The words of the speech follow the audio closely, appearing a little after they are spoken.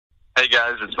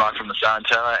guys, it's Mark from the SIREN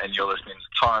Tower, and you're listening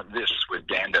to Torrent This with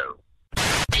Dando.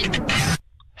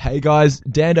 Hey guys,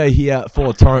 Dando here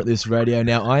for Torrent This Radio.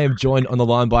 Now, I am joined on the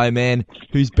line by a man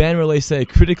whose band released their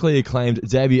critically acclaimed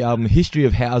debut album, History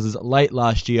of Houses, late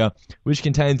last year, which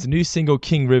contains the new single,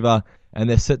 King River, and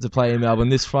they're set to play in Melbourne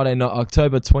this Friday night,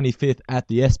 October 25th at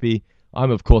the SB.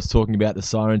 I'm, of course, talking about the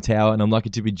SIREN Tower, and I'm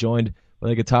lucky to be joined by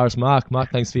the guitarist, Mark.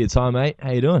 Mark, thanks for your time, mate.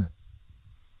 How you doing?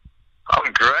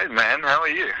 I'm great, man. How are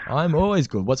you? I'm always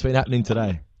good. What's been happening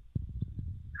today?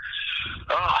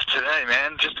 Oh, today,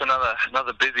 man, just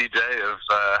another busy day of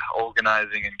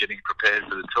organising and getting prepared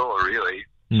for the tour, really.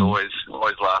 It's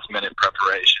always last-minute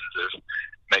preparations of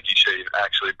making sure you've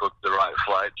actually booked the right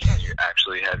flights and you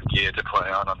actually have gear to play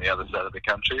on the other side of the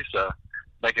country, so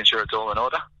making sure it's all in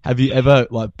order. Have you ever,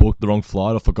 booked the wrong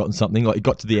flight or forgotten something? Like, you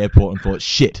got to the airport and thought,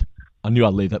 shit, I knew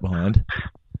I'd leave that behind.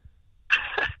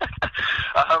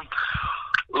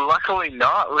 Luckily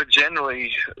not. I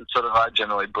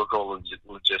generally book all the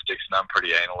logistics, and I'm pretty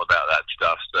anal about that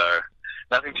stuff, so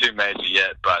nothing too major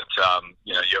yet, but,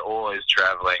 you're always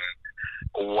traveling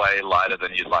way lighter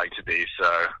than you'd like to be,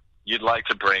 so you'd like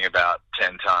to bring about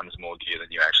 10 times more gear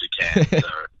than you actually can, so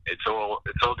it's all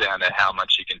down to how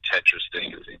much you can Tetris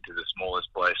things into the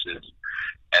smallest places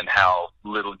and how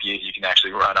little gear you can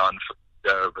actually run on for the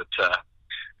go, but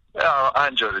I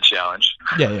enjoy the challenge.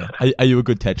 Yeah. Are you a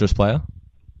good Tetris player?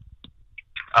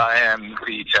 I am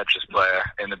the Tetris player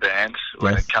in the band.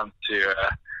 When it comes to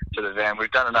the van,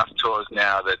 we've done enough tours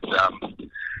now that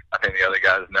I think the other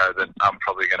guys know that I'm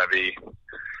probably going to be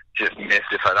just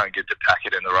missed if I don't get to pack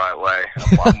it in the right way.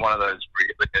 I'm one of those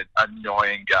really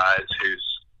annoying guys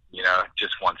who's,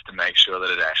 just wants to make sure that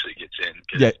it actually gets in.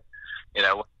 Cause,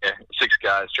 6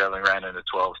 guys traveling around in a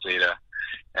 12-seater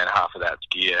and half of that's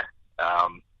gear.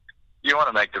 You want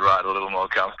to make the ride a little more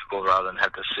comfortable rather than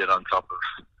have to sit on top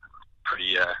of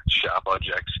pretty sharp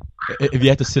objects. If you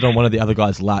had to sit on one of the other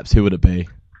guys' laps, who would it be?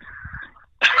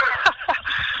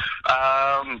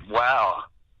 Wow,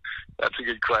 that's a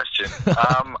good question.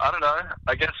 I don't know.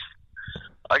 I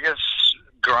guess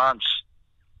Grant's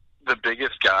the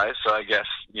biggest guy, so I guess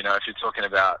if you're talking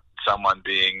about someone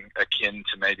being akin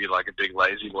to maybe like a big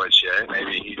lazy boy chair,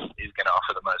 maybe he's going to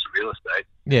offer the most real estate.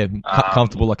 Yeah,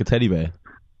 comfortable like a teddy bear.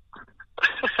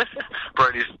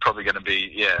 Brody's probably going to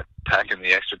be packing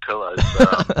the extra pillows.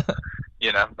 So,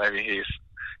 maybe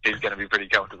he's going to be pretty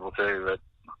comfortable too. But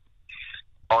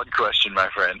odd question, my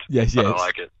friend. Yes. I don't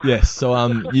like it. Yes. So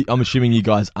I'm assuming you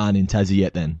guys aren't in Tassie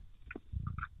yet, then.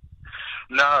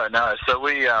 No. So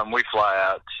we fly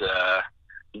out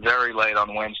very late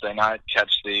on Wednesday night,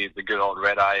 catch the good old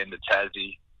red eye into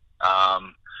Tassie,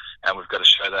 and we've got a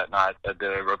show that night at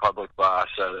the Republic Bar.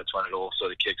 So that's when it all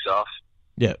sort of kicks off.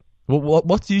 Yeah. Well,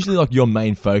 what's usually your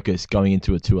main focus going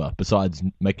into a tour besides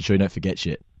making sure you don't forget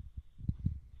shit?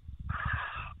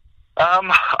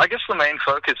 I guess the main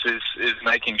focus is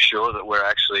making sure that we're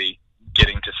actually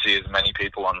getting to see as many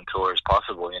people on the tour as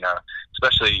possible.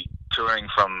 Especially touring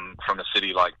from a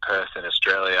city like Perth in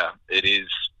Australia, it is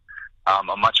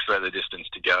a much further distance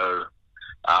to go,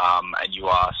 and you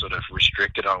are sort of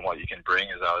restricted on what you can bring,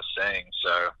 as I was saying.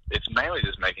 So it's mainly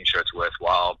just making sure it's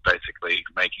worthwhile. Basically,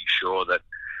 making sure that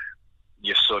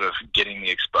you're sort of getting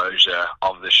the exposure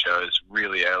of the shows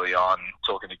really early on,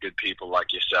 talking to good people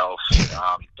like yourself,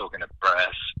 talking to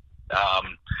press,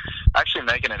 actually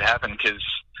making it happen because,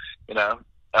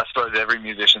 I suppose every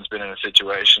musician's been in a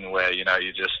situation where, you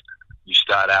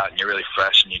start out and you're really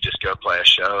fresh and you just go play a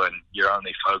show and your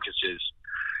only focus is,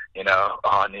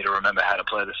 I need to remember how to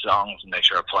play the songs and make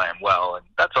sure I play them well. And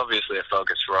that's obviously a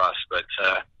focus for us, but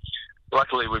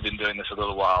luckily we've been doing this a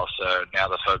little while, so now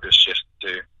the focus shifts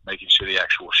to making sure the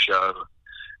actual show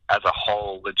as a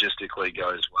whole logistically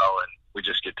goes well, and we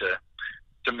just get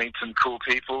to meet some cool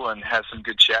people and have some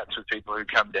good chats with people who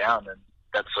come down, and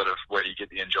that's sort of where you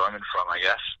get the enjoyment from, I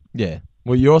guess. Yeah.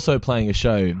 Well, you're also playing a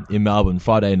show in Melbourne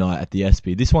Friday night at the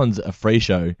SB. This one's a free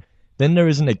show. Then there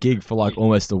isn't a gig for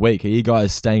almost a week. Are you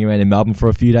guys staying around in Melbourne for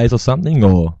a few days or something,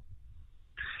 or...?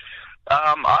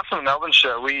 After the Melbourne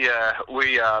show, we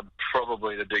are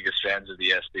probably the biggest fans of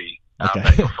the SB Okay.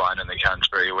 that you'll find in the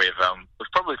country. We've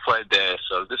probably played there,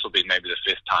 so this will be maybe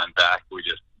the 5th time back. We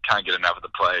just can't get enough of the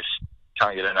place,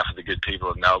 can't get enough of the good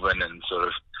people of Melbourne, and sort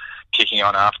of kicking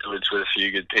on afterwards with a few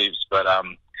good peeps. But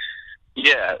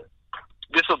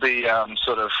this will be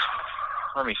sort of,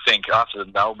 let me think, after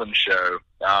the Melbourne show,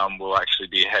 we'll actually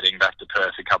be heading back to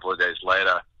Perth a couple of days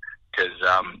later. Because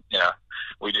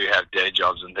we do have day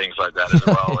jobs and things like that as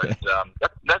well, and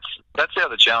that's the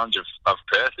other challenge of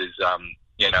Perth is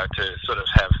to sort of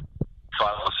have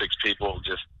 5 or 6 people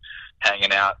just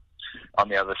hanging out on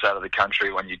the other side of the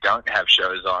country when you don't have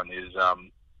shows on is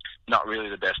not really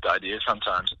the best idea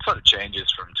sometimes. It sort of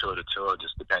changes from tour to tour,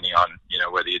 just depending on,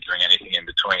 whether you're doing anything in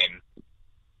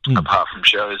between apart from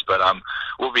shows. But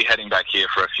we'll be heading back here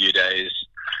for a few days,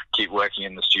 keep working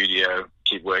in the studio,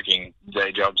 keep working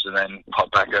day jobs, and then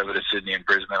hop back over to Sydney and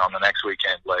Brisbane on the next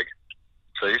weekend leg.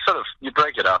 So you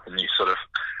break it up and you sort of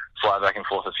fly back and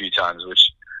forth a few times,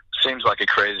 which seems like a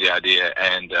crazy idea,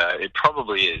 and it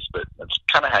probably is, but that's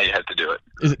kind of how you have to do it.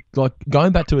 Is it like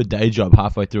going back to a day job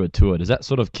halfway through a tour? Does that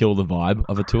sort of kill the vibe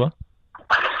of a tour?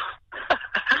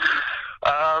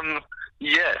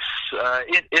 Yes,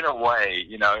 in a way,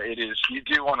 it is. You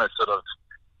do want to sort of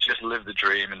just live the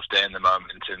dream and stay in the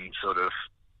moment and sort of,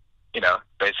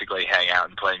 basically hang out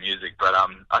and play music. But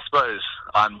I suppose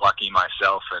I'm lucky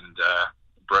myself, and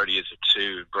Brody is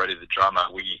too. Brody, the drummer,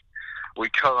 we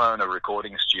co-own a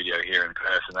recording studio here in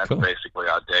Perth, and that's Cool. basically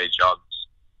our day jobs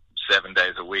 7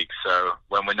 days a week. So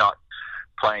when we're not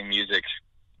playing music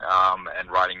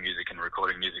and writing music and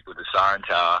recording music with the SIREN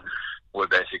Tower, we're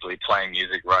basically playing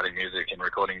music, writing music, and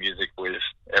recording music with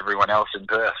everyone else in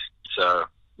Perth. So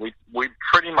we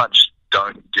pretty much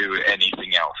don't do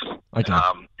anything else, Okay.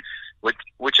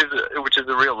 which is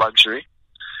a real luxury.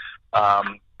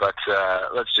 But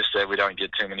let's just say we don't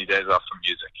get too many days off from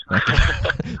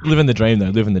music. Living the dream,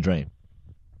 though. Living the dream.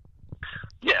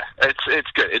 Yeah,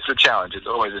 it's good. It's a challenge. It's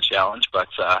always a challenge, but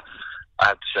I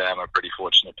have to say I'm a pretty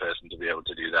fortunate person to be able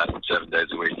to do that 7 days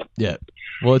a week. Yeah.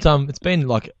 Well, it's been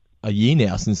like a year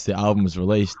now since the album was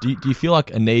released. Do you feel like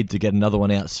a need to get another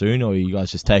one out soon, or are you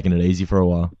guys just taking it easy for a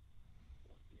while?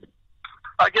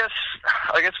 I guess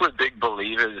we're big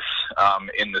believers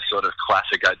in the sort of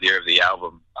classic idea of the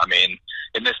album. I mean,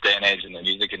 in this day and age in the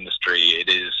music industry,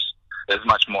 there's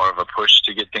much more of a push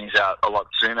to get things out a lot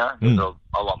sooner. There's a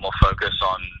lot more focus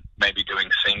on maybe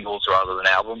doing singles rather than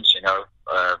albums.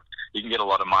 You can get a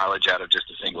lot of mileage out of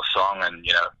just a single song, and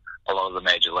a lot of the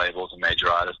major labels and major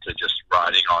artists are just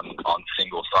riding on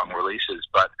single song releases.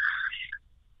 But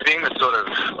being the sort of,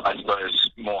 I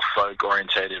suppose, more folk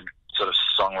orientated sort of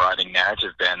songwriting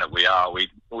narrative band that we are, we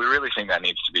really think that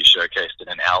needs to be showcased in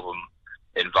an album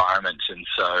environment. And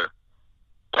so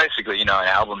basically, an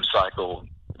album cycle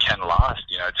can last,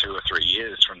 2 or 3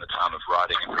 years from the time of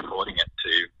writing and recording it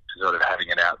to sort of having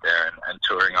it out there and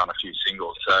touring on a few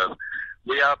singles. So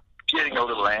we are getting a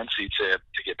little antsy to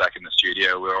get back in the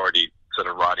studio. We're already sort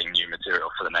of writing new material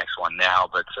for the next one now,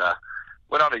 but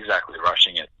we're not exactly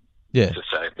rushing it, to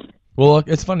say. Well,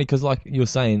 it's funny because, like you were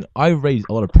saying, I read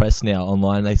a lot of press now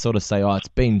online. They sort of say, it's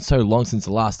been so long since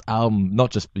the last album,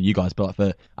 not just for you guys, but like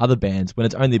for other bands, when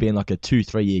it's only been like a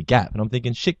 2-3 year gap. And I'm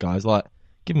thinking, shit, guys, like,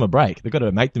 give them a break. They've got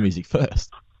to make the music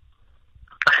first.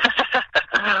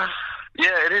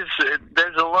 Yeah, it is.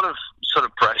 There's a lot of sort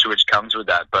of pressure which comes with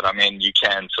that, but I mean, you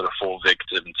can sort of fall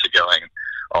victim to going,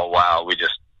 oh wow, we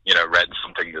just, read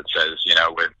something that says,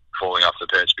 we're falling off the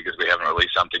perch because we haven't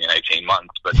released something in 18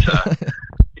 months. But,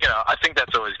 I think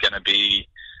that's always going to be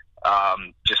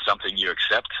just something you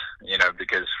accept,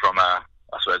 because from I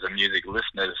suppose, a music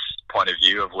listener's point of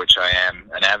view, of which I am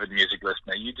an avid music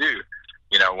listener, you do,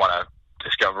 want to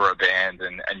discover a band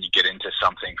and you get into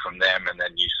something from them, and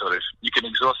then you can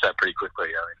exhaust that pretty quickly.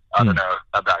 I mean, I don't know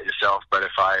about yourself, but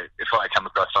if I come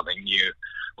across something new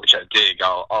which I dig,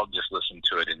 I'll just listen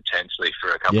to it intensely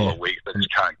for a couple of weeks. I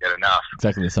just can't get enough.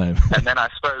 Exactly the same. And then I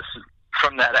suppose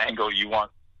from that angle, you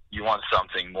want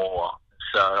something more.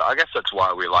 So I guess that's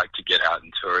why we like to get out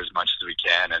and tour as much as we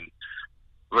can and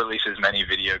release as many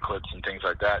video clips and things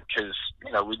like that, because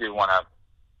we do want to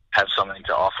have something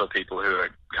to offer people who are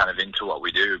kind of into what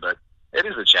we do. But it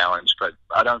is a challenge, but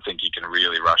I don't think you can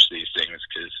really rush these things,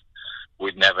 because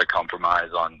we'd never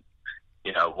compromise on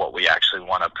what we actually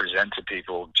want to present to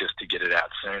people just to get it out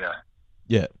sooner.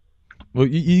 Yeah. Well,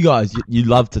 you guys, you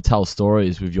love to tell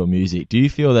stories with your music. Do you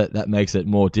feel that makes it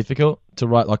more difficult to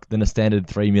write than a standard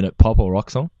 3-minute pop or rock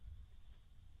song?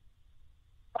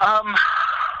 It's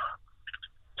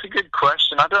a good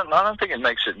question. I don't think it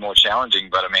makes it more challenging,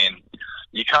 but I mean,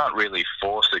 you can't really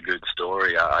force a good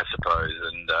story, I suppose.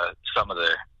 And some of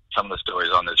the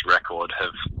stories on this record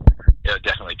have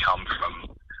definitely come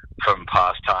from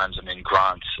past times. I mean,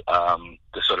 Grant,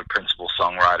 the sort of principal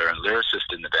songwriter and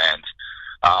lyricist in the band,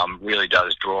 really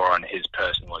does draw on his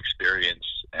personal experience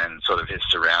and sort of his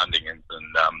surroundings.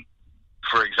 And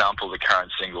for example, the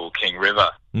current single, King River,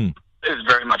 is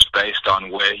very much based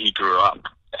on where he grew up,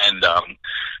 and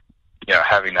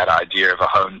having that idea of a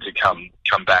home to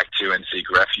come back to and seek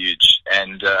refuge.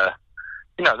 And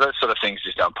those sort of things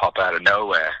just don't pop out of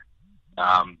nowhere.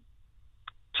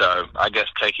 So I guess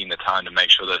taking the time to make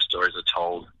sure those stories are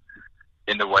told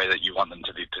in the way that you want them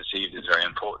to be perceived is very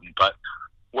important. But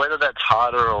whether that's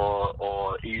harder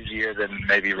or easier than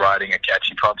maybe writing a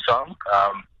catchy pop song,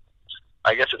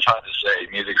 I guess it's hard to say.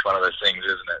 Music's one of those things, isn't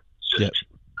it? It's just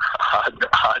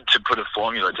hard to put a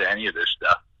formula to any of this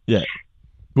stuff. Yeah.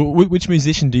 Well, which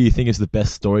musician do you think is the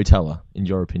best storyteller, in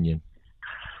your opinion?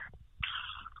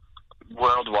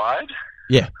 Worldwide?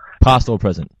 Yeah, past or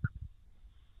present.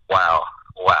 Wow.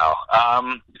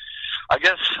 I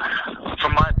guess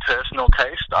from my personal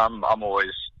taste, I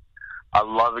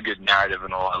love a good narrative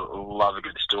and I love a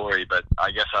good story, but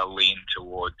I guess I lean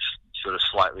towards sort of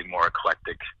slightly more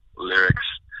eclectic lyrics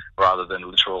rather than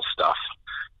literal stuff,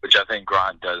 which I think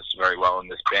Grant does very well in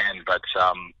this band. But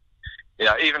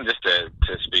even just to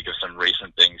speak of some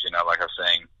recent things, like I was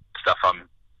saying, stuff I'm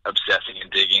obsessing and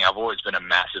digging. I've always been a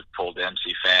massive Paul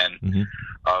Dempsey fan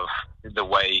of the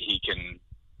way he can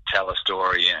tell a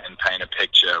story and paint a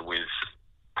picture with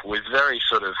very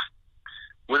sort of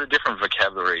with a different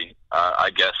vocabulary, I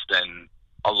guess, than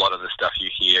a lot of the stuff you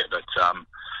hear. But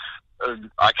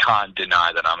I can't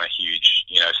deny that I'm a huge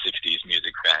 60s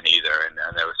music fan either, and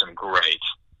there were some great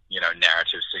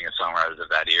narrative singer-songwriters of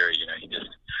that era. You just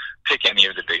pick any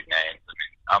of the big names.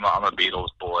 I mean, I'm a Beatles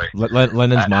boy.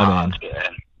 Lennon's my man.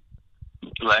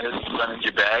 Lennon's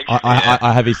your bag.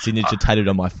 I have his signature tattooed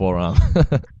on my forearm.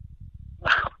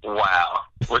 Wow.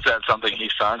 Was that something he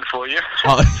signed for you?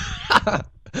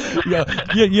 Yeah,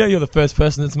 you're the first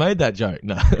person that's made that joke.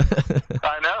 No.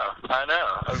 I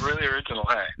know. Really original,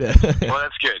 hey? Yeah. Well,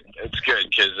 that's good. It's good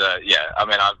because, I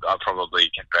mean, I probably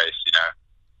can trace,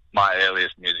 my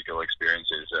earliest musical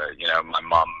experiences, my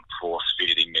mum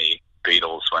force-feeding me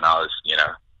Beatles when I was,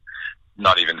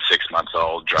 not even 6 months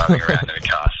old, driving around in a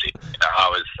car seat. I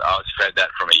was fed that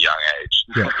from a young age.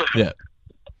 Yeah.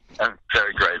 I'm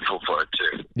very grateful for it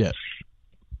too. Yeah.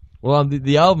 Well,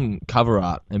 the album cover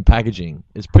art and packaging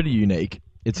is pretty unique.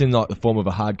 It's in like the form of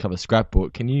a hardcover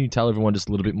scrapbook. Can you tell everyone just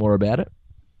a little bit more about it?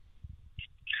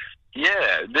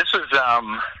 Yeah, this was.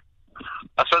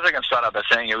 I suppose I can start out by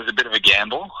saying it was a bit of a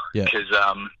gamble because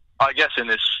I guess in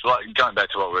this, like going back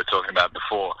to what we were talking about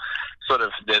before, sort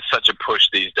of there's such a push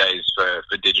these days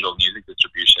for digital music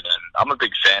distribution, and I'm a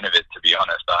big fan of it, to be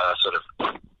honest. I sort of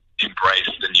embrace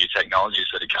the new technologies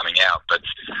that are coming out, but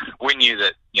we knew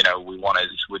that we wanted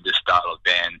with this style of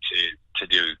band to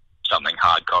do something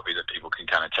hard copy that people can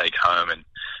kind of take home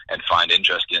and find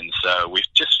interest in. So we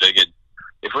just figured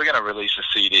if we're going to release a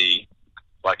CD,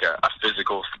 like a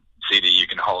physical CD you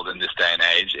can hold in this day and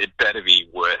age, it better be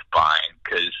worth buying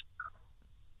because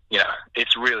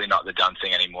it's really not the done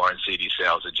thing anymore, and CD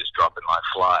sales are just dropping like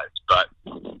flies. But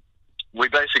we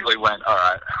basically went, all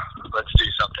right, let's do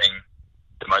something,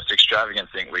 the most extravagant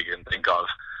thing we can think of,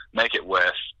 make it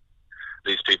worth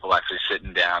these people actually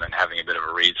sitting down and having a bit of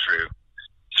a read through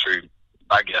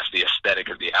I guess the aesthetic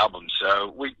of the album.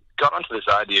 So we got onto this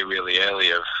idea really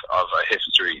early of a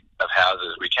history of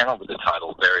houses. We came up with the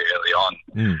title very early on,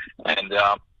 and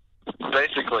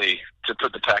basically to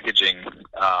put the packaging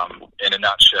in a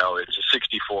nutshell, it's a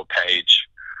 64-page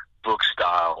book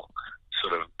style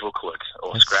sort of booklet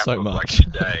or scrapbook like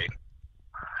today,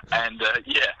 and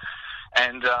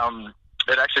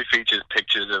it actually features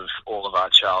pictures of all of our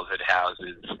childhood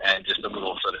houses and just a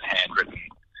little sort of handwritten,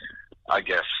 I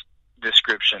guess,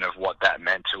 description of what that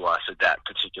meant to us at that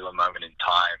particular moment in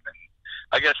time. And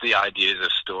I guess the ideas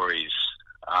of stories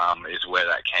is where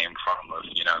that came from. Of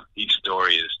each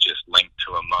story is just linked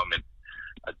to a moment,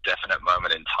 a definite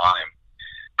moment in time.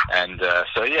 And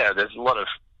there's a lot of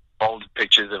old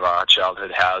pictures of our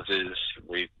childhood houses.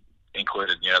 We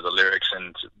included the lyrics,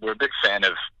 and we're a big fan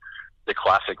of the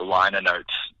classic liner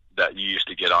notes that you used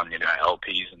to get on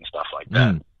LPs and stuff like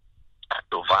that,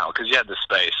 actual vinyl, because you had the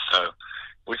space. So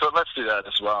we thought, let's do that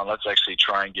as well, and let's actually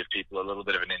try and give people a little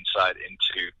bit of an insight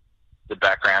into the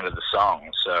background of the song.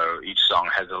 So each song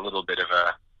has a little bit of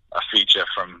a feature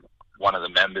from one of the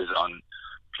members on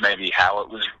maybe how it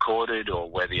was recorded or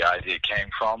where the idea came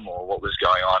from or what was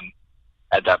going on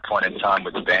at that point in time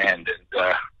with the band.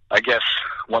 And I guess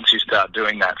once you start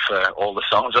doing that for all the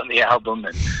songs on the album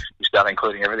and you start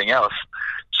including everything else,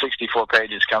 64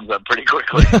 pages comes up pretty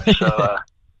quickly. So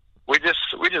we just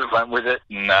went with it,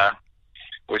 and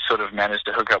we sort of managed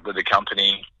to hook up with the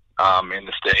company in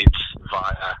the States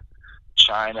via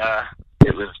China.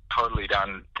 It was totally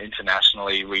done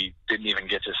internationally. We didn't even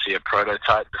get to see a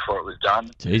prototype before it was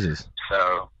done. Jesus.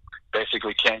 So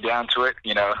basically came down to it,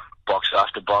 box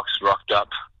after box rocked up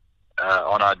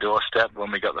on our doorstep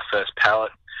when we got the first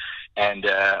pallet. And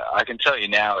I can tell you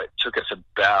now, it took us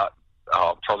about,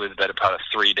 probably the better part of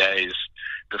 3 days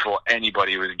before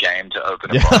anybody was game to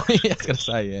open a Yeah, box. yeah, I was gonna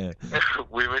say, yeah.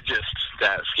 We were just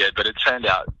that scared, but it turned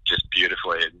out just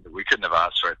beautifully. We couldn't have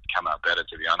asked for it to come out better,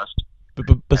 to be honest. But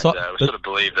And, we sort sort of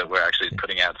believe that we're actually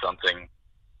putting out something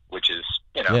which is,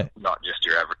 Yeah. not just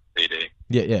your average CD.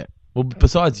 yeah. Well,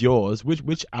 besides yours,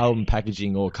 which album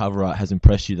packaging or cover art has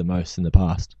impressed you the most in the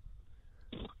past?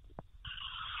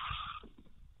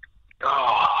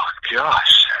 Oh,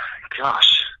 gosh.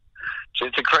 So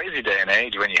it's a crazy day and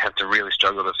age when you have to really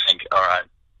struggle to think, all right,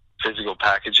 physical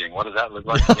packaging, what does that look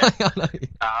like again?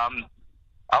 I'm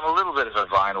a little bit of a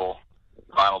vinyl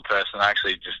person. I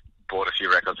actually just bought a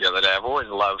few records the other day. I've always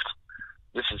loved,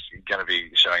 this is going to be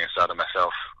showing a side of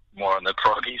myself more on the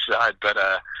proggy side, but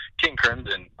King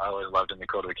Crimson, I always loved In the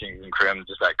Court of the Kings and Crimson.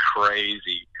 Just that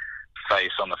crazy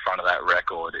face on the front of that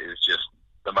record is just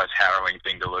the most harrowing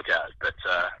thing to look at. But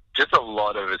just a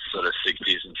lot of its sort of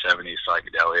 60s and 70s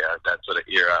psychedelia, that sort of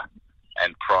era,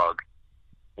 and prog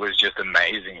was just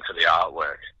amazing for the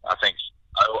artwork. I think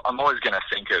I'm always going to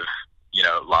think of,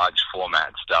 large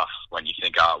format stuff when you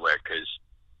think artwork, because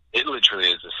it literally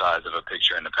is the size of a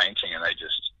picture in a painting, and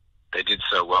they did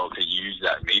so well to use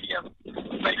that medium to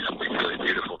make something really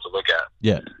beautiful to look at.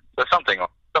 Yeah. So something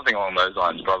along those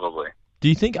lines, probably. Do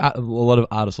you think a lot of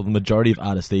artists, or the majority of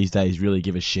artists these days, really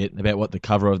give a shit about what the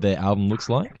cover of their album looks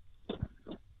like?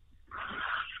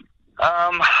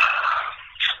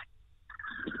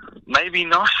 Maybe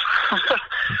not. I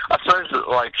suppose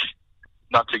that,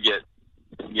 not to get,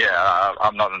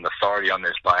 I'm not an authority on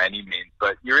this by any means,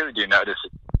 but you really do notice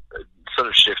it sort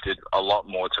of shifted a lot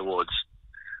more towards,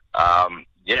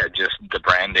 just the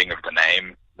branding of the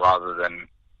name rather than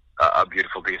a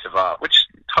beautiful piece of art, which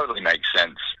totally makes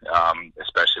sense,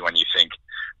 especially when you think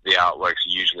the artwork's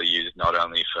usually used not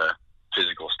only for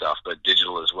physical stuff, but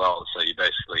digital as well. So you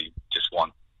basically just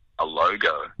want a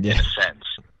logo in a sense.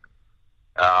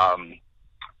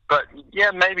 But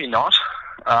yeah, maybe not.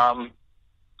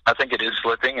 I think it is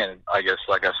slipping, and I guess,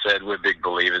 like I said, we're big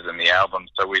believers in the album,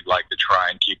 so we'd like to try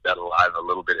and keep that alive a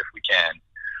little bit if we can.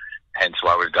 Hence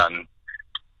why we've done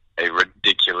a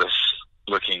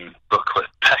ridiculous-looking booklet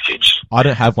package. I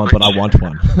don't have one, but I want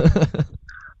one.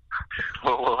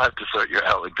 We'll have to sort you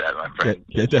out with that, my friend.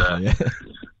 Yeah, definitely.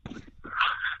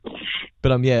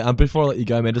 But before I let you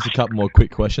go, man, just a couple more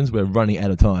quick questions. We're running out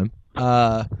of time.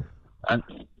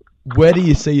 Where do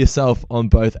you see yourself on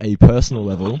both a personal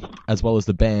level as well as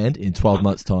the band in 12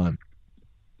 months' time?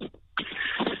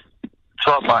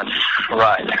 12 months,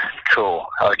 right? Cool.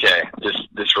 Okay,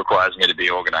 this requires me to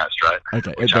be organised, right?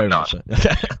 Okay, which very I'm not. much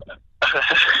so.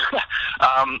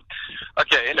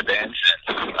 Okay, in a band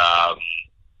sense,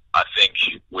 I think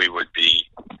we would be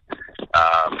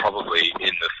probably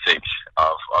in the thick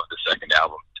of the second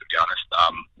album, to be honest.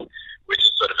 We're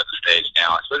just sort of at the stage now.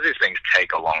 I suppose these things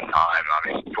take a long time. I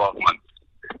mean, 12 months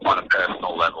on a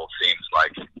personal level seems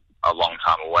like a long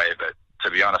time away, but to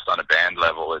be honest, on a band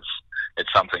level, it's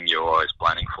something you're always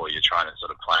planning for. You're trying to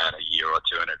sort of plan a year or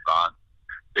two in advance,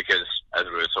 because as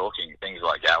we were talking, things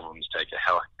like albums take a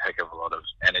heck of a lot of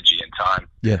energy and time.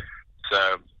 Yeah.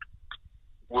 So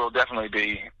we'll definitely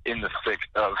be in the thick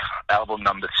of album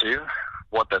number 2.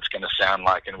 What that's going to sound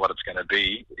like and what it's going to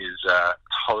be is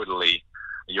totally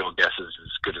your guess is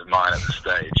as good as mine at the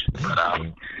stage. But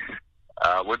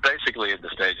we're basically at the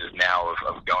stages now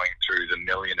of going through the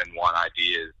 1,000,001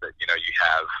 ideas that you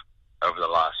have over the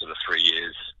last sort of 3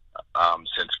 years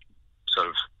since sort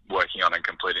of working on and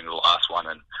completing the last one.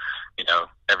 And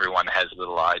everyone has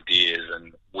little ideas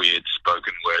and weird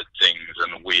spoken word things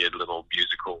and weird little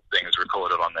musical things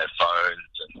recorded on their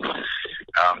phones and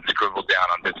scribbled down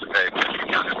on bits of paper. You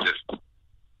kind of just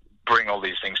bring all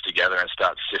these things together and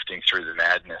start sifting through the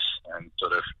madness and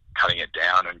sort of cutting it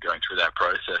down and going through that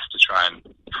process to try and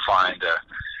find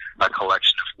a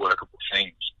collection of workable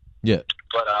things. Yeah.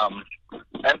 But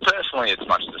and personally, it's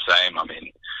much the same. I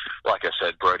mean, like I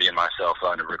said, Brody and myself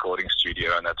own a recording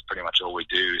studio, and that's pretty much all we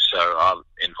do. So our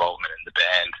involvement in the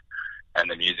band and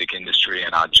the music industry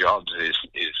and our jobs is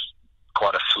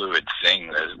quite a fluid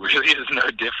thing. There really is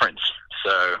no difference.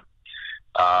 So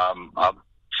I'm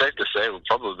safe to say we'll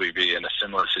probably be in a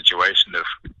similar situation of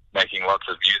making lots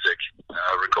of music,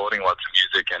 recording lots of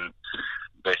music, and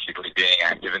basically being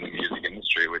active in the music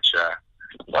industry, which,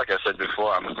 like I said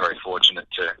before, I'm very fortunate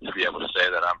to be able to say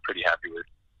that I'm pretty happy with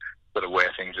sort of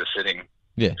where things are sitting.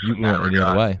 Yeah, you went any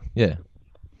other way. Yeah.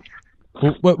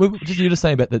 Well, just you were just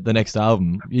saying about the next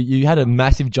album. You had a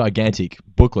massive, gigantic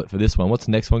booklet for this one. What's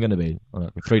the next one going to be?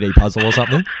 A 3D puzzle or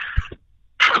something?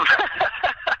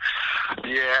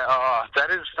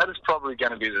 That is probably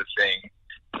going to be the thing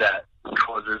that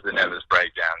causes the nervous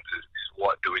breakdowns. Is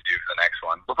what do we do for the next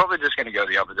one? We're probably just going to go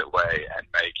the opposite way and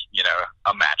make,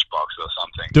 a matchbox or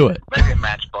something. Do it. Maybe a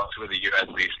matchbox with a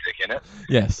USB stick in it.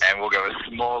 Yes. And we'll go as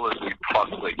small as we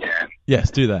possibly can.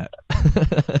 Yes, do that.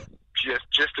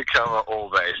 just to cover all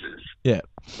bases. Yeah.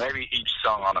 Maybe each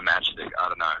song on a matchstick. I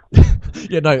don't know.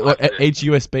 Yeah, no. Look, each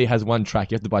USB has one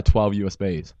track. You have to buy 12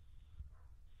 USBs.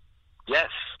 Yes.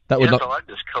 That would not... I like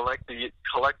this. Collect the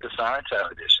Siren Tower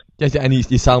edition. Yes, and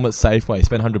you sell them at Safeway.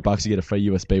 Spend $100, you get a free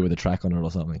USB with a track on it or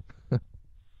something.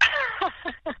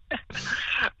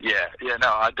 Yeah, no,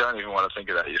 I don't even want to think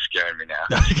of that. You're scaring me now.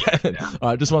 Okay. All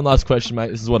right, just one last question,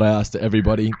 mate. This is what I asked to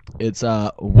everybody. It's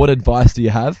what advice do you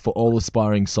have for all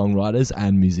aspiring songwriters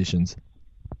and musicians?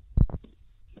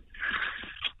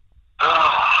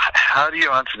 Oh, how do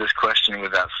you answer this question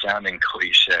without sounding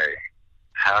cliche?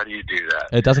 How do you do that?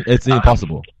 It doesn't. It's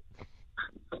impossible.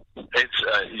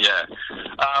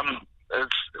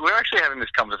 We're actually having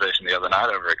this conversation the other night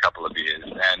over a couple of beers,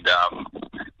 and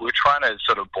we're trying to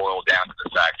sort of boil down to the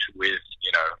fact with,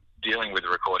 dealing with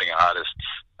recording artists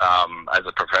as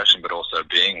a profession, but also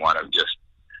being one, of just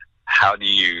how do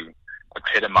you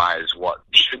epitomize what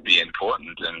should be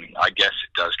important? And I guess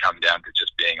it does come down to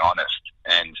just being honest.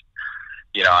 And,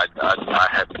 I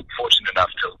have been fortunate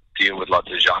enough to deal with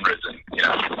lots of genres, and,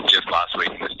 just last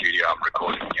week in the studio, I'm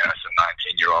recording, some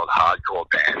 19-year-old hardcore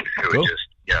band who are just,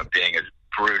 being as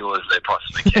brutal as they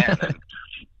possibly can. And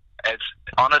it's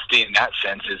honesty in that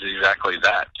sense is exactly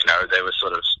that. They were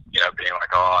sort of, being like,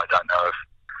 oh, I don't know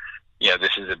if,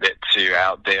 this is a bit too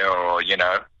out there, or, it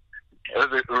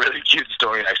was a really cute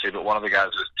story actually, but one of the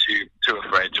guys was too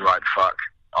afraid to write fuck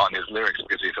on his lyrics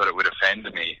because he thought it would offend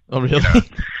me. Oh, really?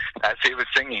 As he was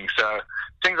singing. So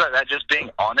things like that, just being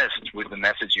honest with the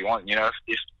message you want.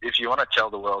 If you want to tell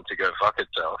the world to go fuck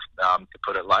itself, to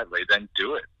put it lightly, then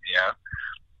do it,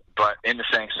 But in the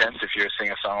same sense, if you're a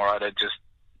singer-songwriter, just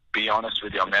be honest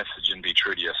with your message and be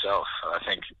true to yourself. I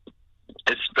think,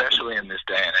 especially in this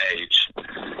day and age,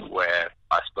 where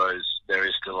I suppose there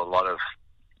is still a lot of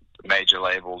major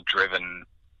label-driven,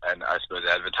 and I suppose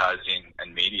advertising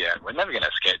and media. We're never going to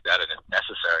escape that, and it's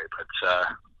necessary. But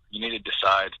you need to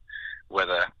decide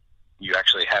whether you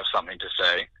actually have something to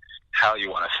say, how you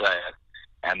want to say it,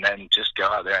 and then just go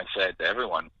out there and say it to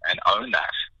everyone and own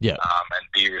that. Yeah.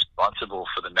 And be responsible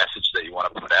for the message that you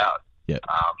want to put out. Yeah.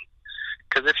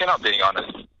 Because if you're not being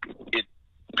honest,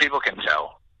 people can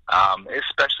tell.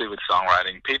 Especially with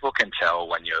songwriting, people can tell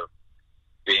when you're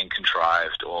being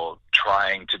contrived or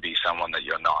trying to be someone that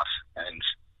you're not. And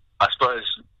I suppose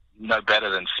no better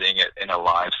than seeing it in a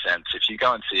live sense. If you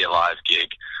go and see a live gig,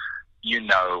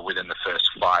 within the first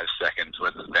 5 seconds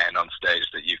whether the band on stage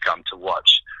that you've come to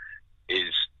watch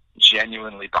is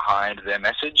genuinely behind their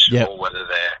message, yep, or whether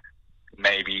they're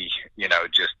maybe,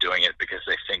 just doing it because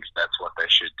they think that's what they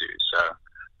should do. So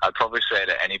I'd probably say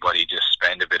to anybody, just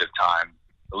spend a bit of time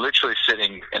literally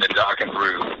sitting in a darkened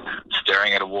room,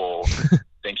 staring at a wall,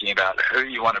 thinking about who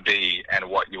you want to be and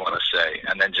what you want to say,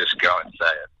 and then just go and say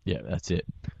it. Yeah, that's it.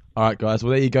 All right, guys.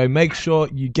 Well, there you go. Make sure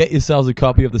you get yourselves a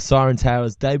copy of the Siren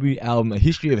Tower's debut album, A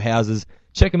History of Houses.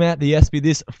 Check them out, the SB,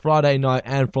 this Friday night,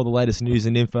 and for the latest news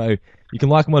and info, you can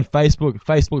like them on Facebook,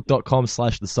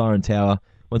 facebook.com/The Siren Tower.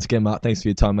 Once again, Mark, thanks for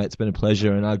your time, mate. It's been a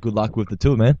pleasure, and good luck with the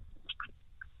tour, man.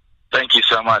 Thank you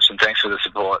so much, and thanks for the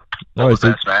support. No worries, All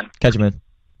the best, man. Catch you, man.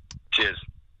 Cheers.